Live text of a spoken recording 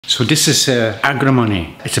So this is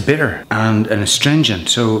agrimony. It's a bitter and an astringent,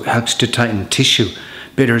 so it helps to tighten tissue.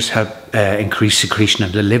 Bitters help increase secretion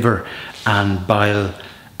of the liver and bile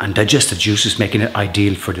and digestive juices, making it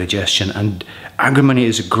ideal for digestion. And agrimony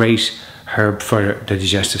is a great herb for the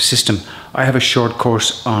digestive system. I have a short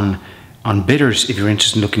course on bitters if you're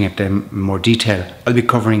interested in looking at them in more detail. I'll be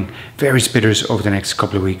covering various bitters over the next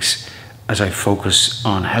couple of weeks as I focus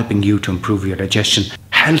on helping you to improve your digestion.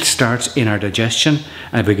 Health starts in our digestion,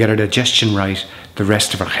 and if we get our digestion right, the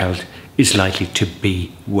rest of our health is likely to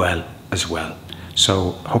be well as well.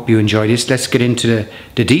 So hope you enjoy this. Let's get into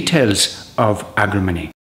the details of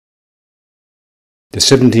agrimony. The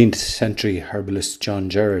 17th century herbalist John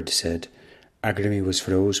Gerard said, agrimony was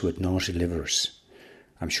for those with naughty livers.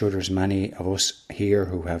 I'm sure there's many of us here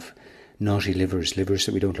who have naughty livers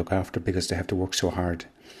that we don't look after because they have to work so hard.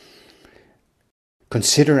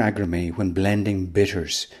 Consider agrimony when blending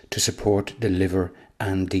bitters to support the liver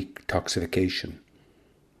and detoxification.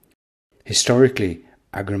 Historically,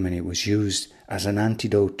 agrimony was used as an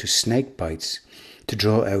antidote to snake bites to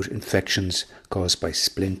draw out infections caused by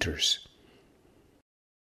splinters.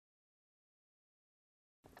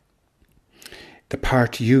 The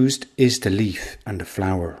part used is the leaf and the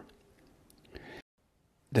flower.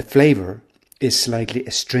 The flavour is slightly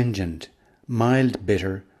astringent, mild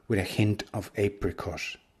bitter with a hint of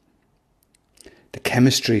apricot. The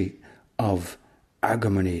chemistry of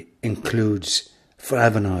agrimony includes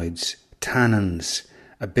flavonoids, tannins,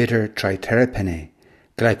 a bitter triterpene,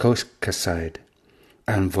 glycoside,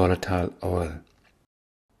 and volatile oil.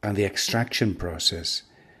 And the extraction process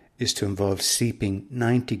is to involve steeping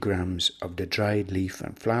 90 grams of the dried leaf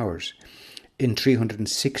and flowers in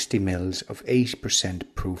 360 ml of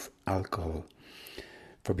 80% proof alcohol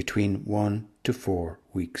for between 1 to 4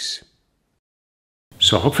 weeks.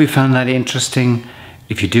 So I hope you found that interesting.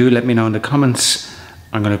 If you do, let me know in the comments.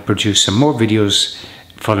 I'm going to produce some more videos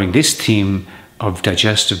following this theme of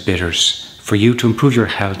digestive bitters for you to improve your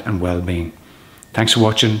health and well-being. Thanks for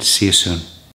watching. See you soon.